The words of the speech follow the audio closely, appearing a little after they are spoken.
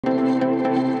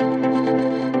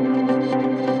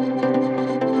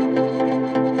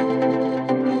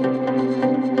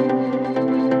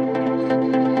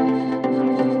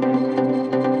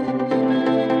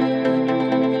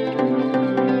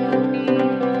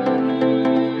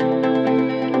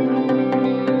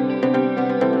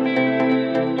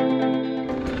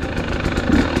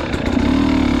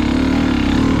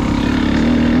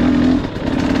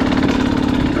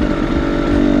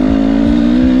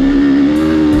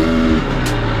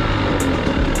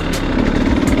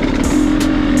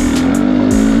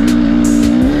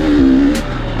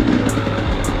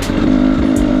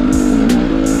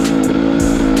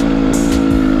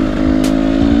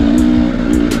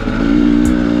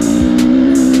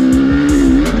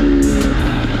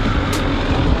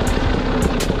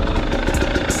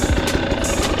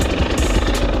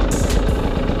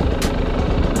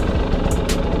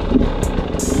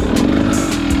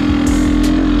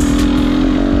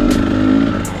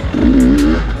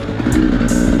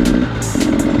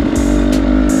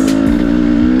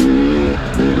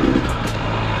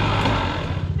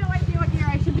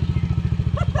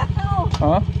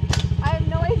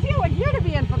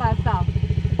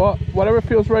Well, whatever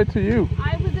feels right to you.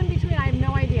 I was in between. I have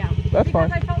no idea. That's because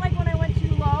fine. I felt like when I went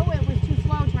too low, it was too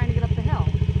slow trying to get up the hill.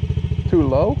 Too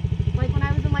low? Like when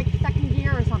I was in like second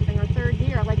gear or something, or third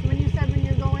gear. Like when you said when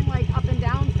you're going like up and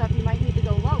down stuff, you might need to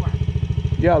go lower.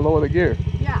 Yeah, lower the gear.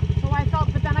 Yeah. So I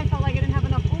felt, but then I felt like I didn't have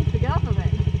enough oomph to get off of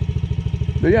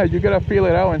it. But yeah, you gotta feel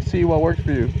it out and see what works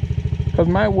for you. Cause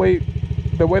my weight,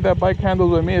 the way that bike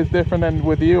handles with me is different than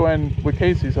with you and with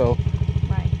Casey. So.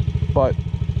 Right. But,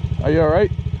 are you all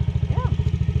right? Yeah.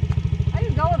 I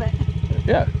just go with it.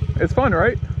 Yeah, it's fun,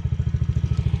 right?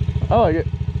 I like it.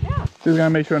 Yeah. Just gotta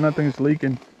make sure nothing's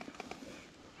leaking.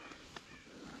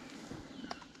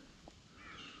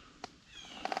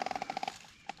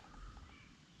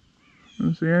 I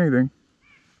don't see anything.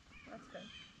 That's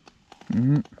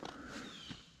good.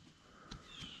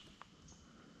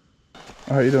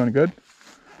 How you doing? Good?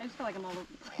 I just feel like I'm all over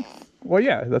the place. Well,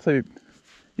 yeah, that's how you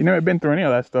never been through any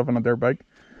of that stuff on a dirt bike.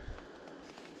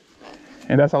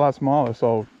 And that's a lot smaller,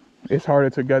 so it's harder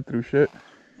to get through shit.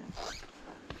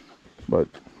 But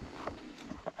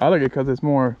I like it because it's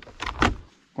more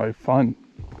like fun.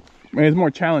 I mean, it's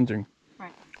more challenging.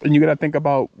 Right. And you gotta think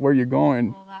about where you're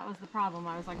going. Well, that was the problem.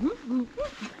 I was like,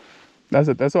 That's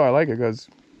it. That's why I like it, because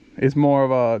it's more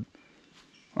of a,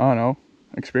 I don't know,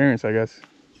 experience, I guess.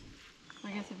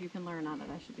 I guess if you can learn on it,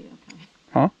 I should be okay.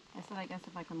 Huh? I said, I guess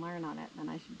if I can learn on it, then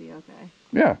I should be okay.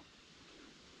 Yeah.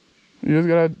 You just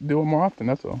gotta do it more often,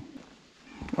 that's all.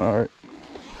 Alright.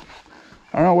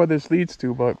 I don't know where this leads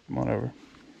to, but whatever.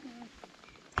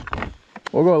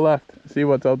 We'll go left, see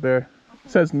what's out there.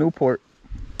 It says Newport.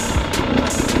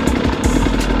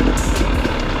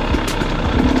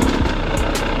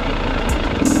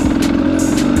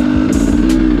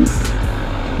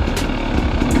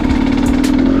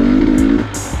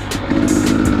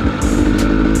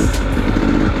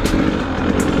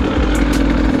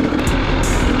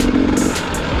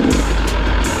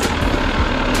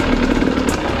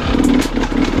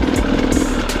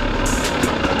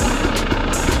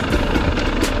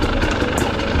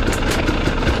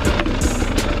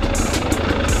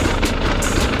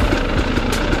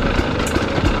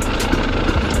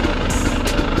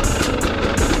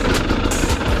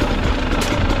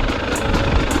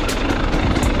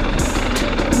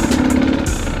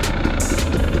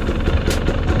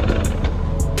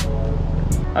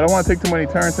 I don't want to take too many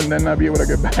turns and then not be able to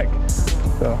get back.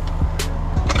 So.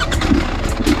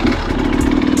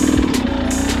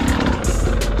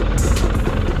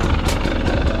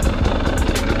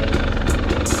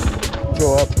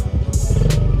 Go up.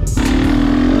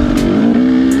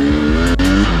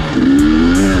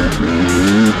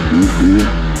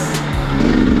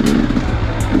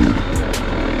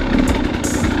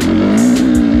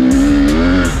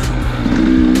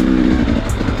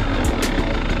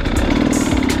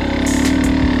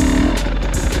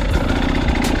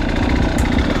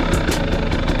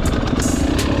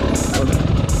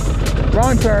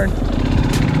 Wrong turn.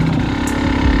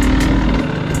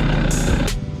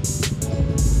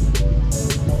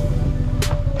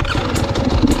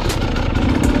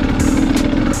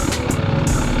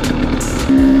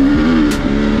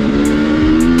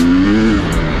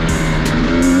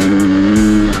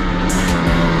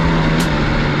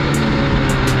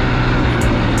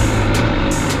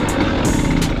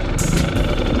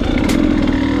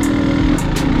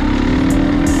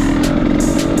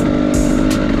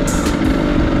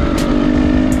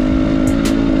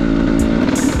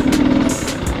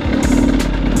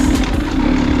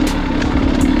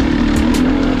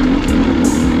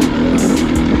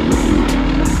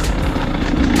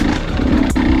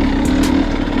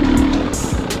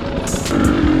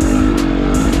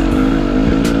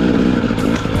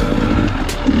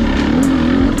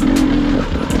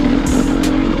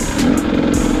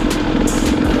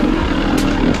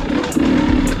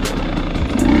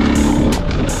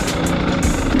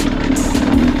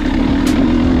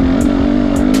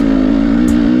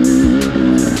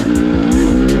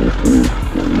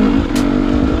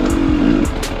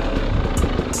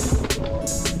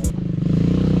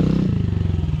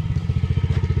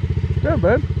 Good,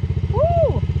 babe.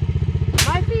 Woo!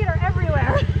 My feet are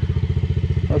everywhere.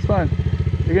 That's fine.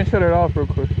 You can shut it off real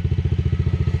quick.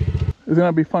 It's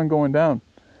gonna be fun going down.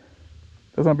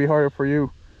 It's gonna be harder for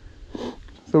you.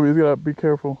 So we just gotta be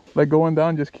careful. Like going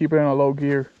down, just keep it in a low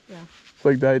gear. Yeah. It's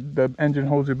like that the engine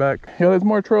holds you back. Yeah, there's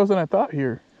more trails than I thought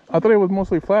here. I thought it was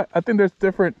mostly flat. I think there's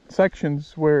different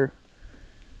sections where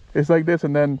it's like this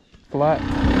and then flat.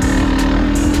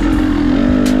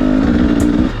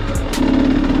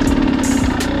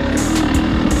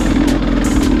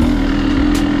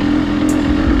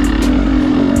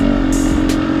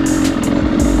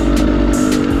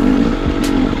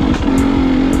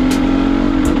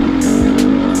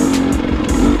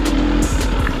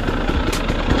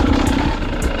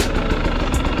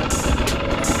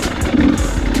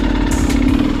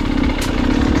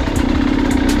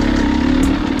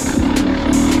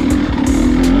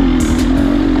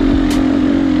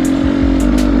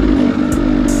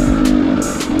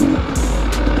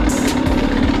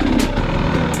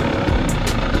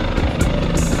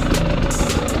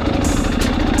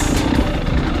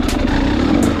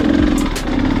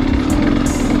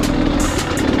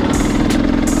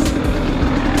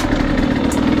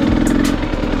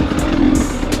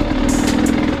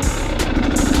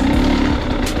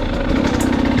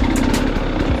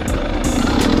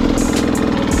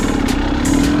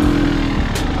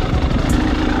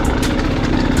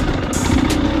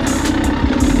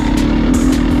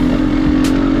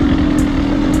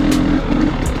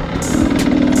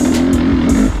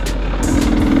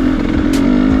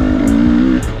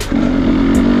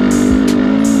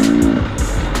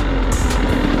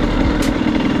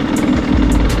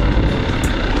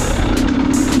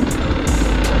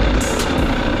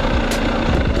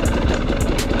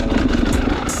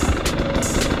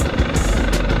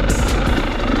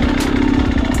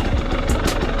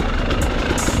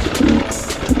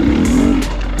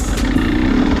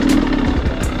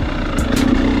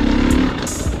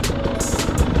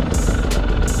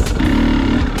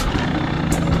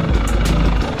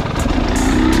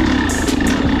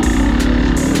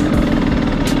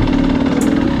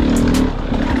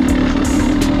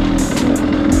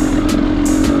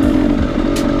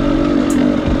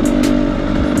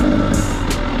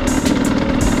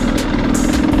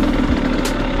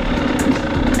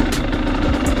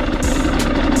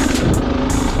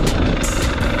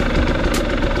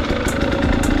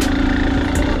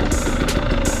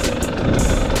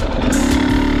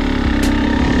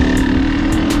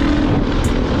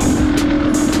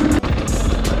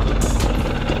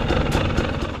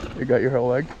 got your whole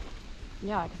leg?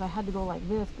 Yeah, because I had to go like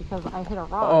this because I hit a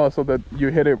rock. Oh, so that you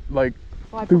hit it like...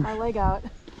 So I put my leg out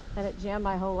and it jammed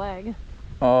my whole leg.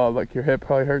 Oh, like your hip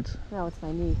probably hurts? No, it's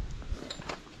my knee.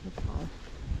 It's fine.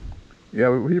 Yeah,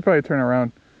 we should probably turn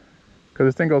around because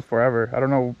this thing goes forever. I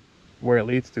don't know where it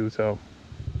leads to, so...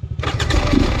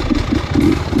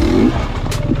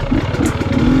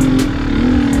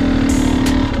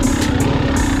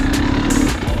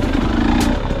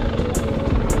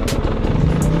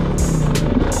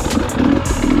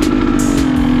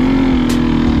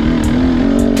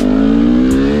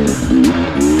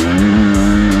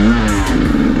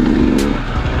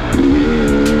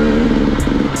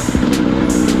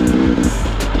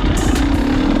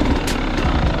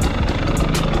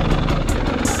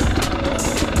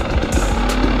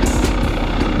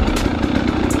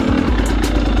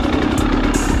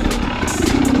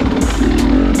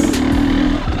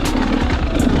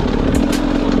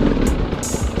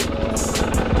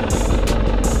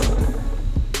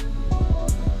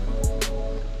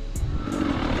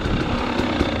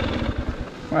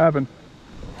 What happened?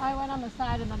 I went on the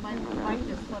side and then my bike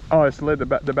just slipped. Oh, it slid. The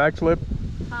back slid?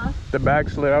 Huh? The back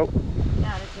slid out?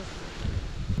 Yeah, it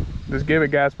Just give it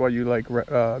gas while you like do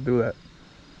that.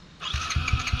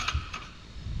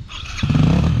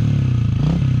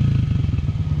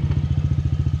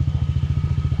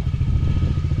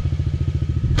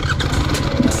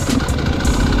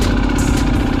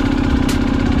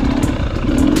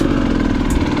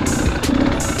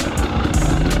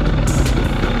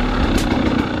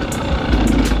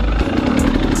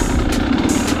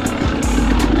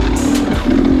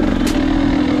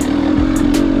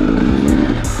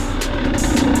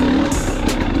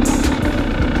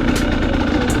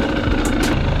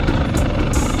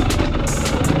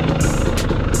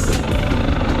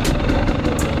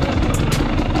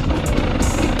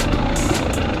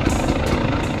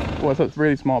 Well, it's a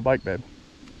really small bike, babe.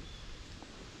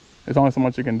 There's only so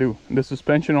much you can do. The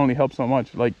suspension only helps so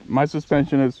much. Like, my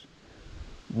suspension is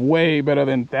way better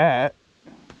than that,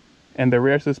 and the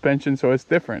rear suspension, so it's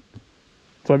different.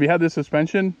 So if you have this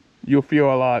suspension, you'll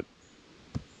feel a lot,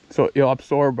 so it'll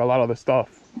absorb a lot of the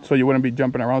stuff, so you wouldn't be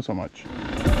jumping around so much.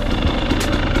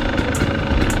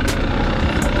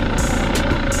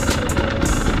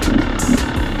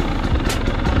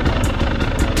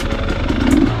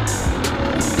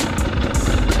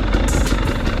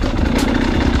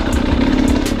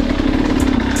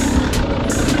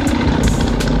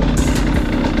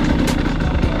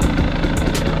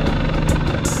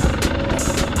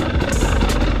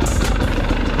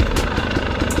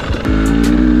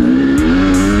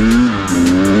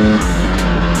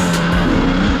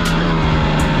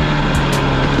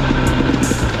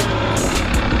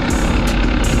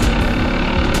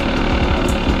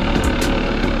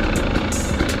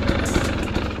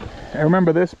 I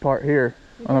remember this part here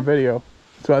on a video.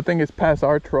 So I think it's past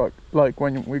our truck. Like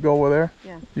when we go over there,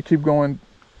 yeah. You keep going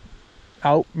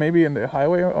out, maybe in the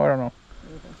highway, or I don't know.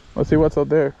 Okay. Let's see what's out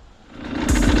there.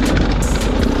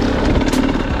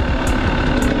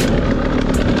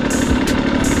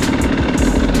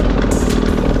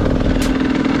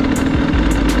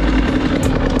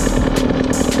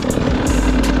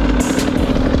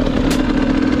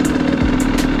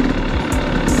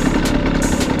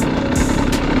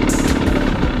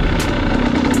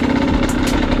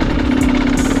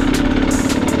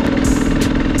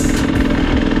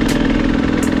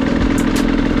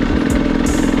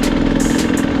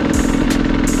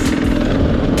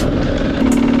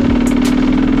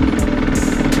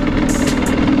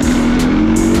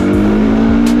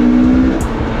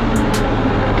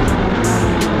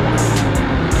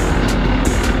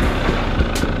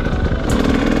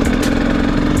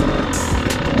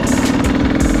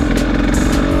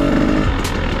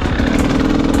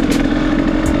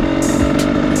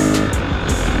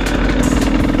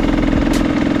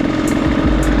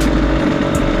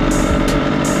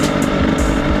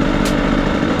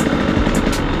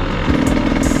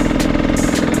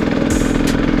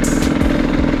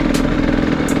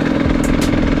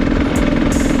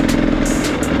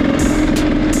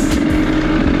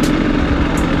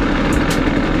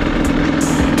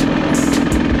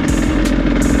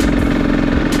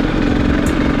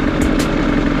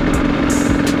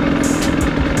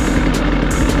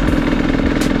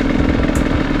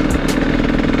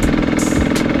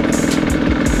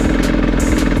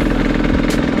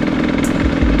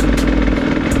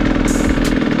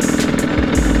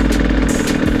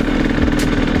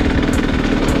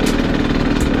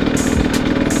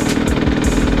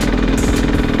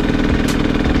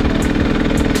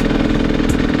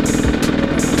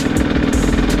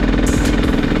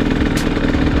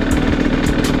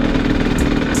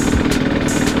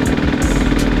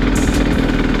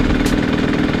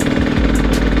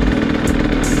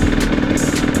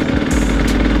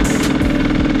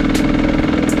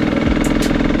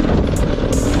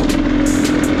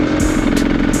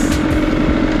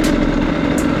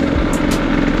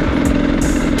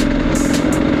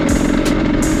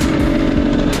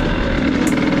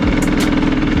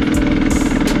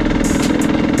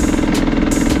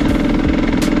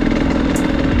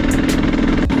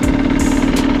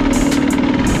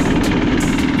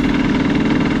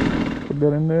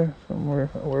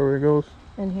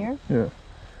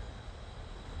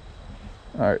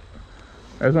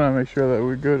 I just want to make sure that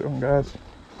we're good on gas.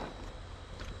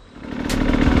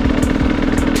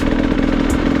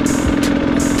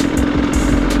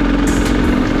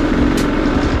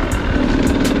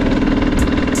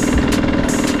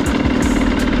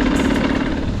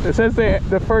 This is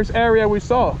the first area we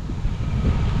saw.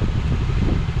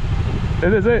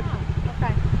 This is it. Oh,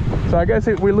 okay. So I guess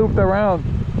we looped around.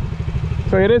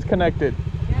 So it is connected.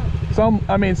 Yeah.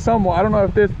 I mean, somewhat. I don't know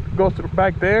if this goes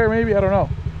back there, maybe. I don't know.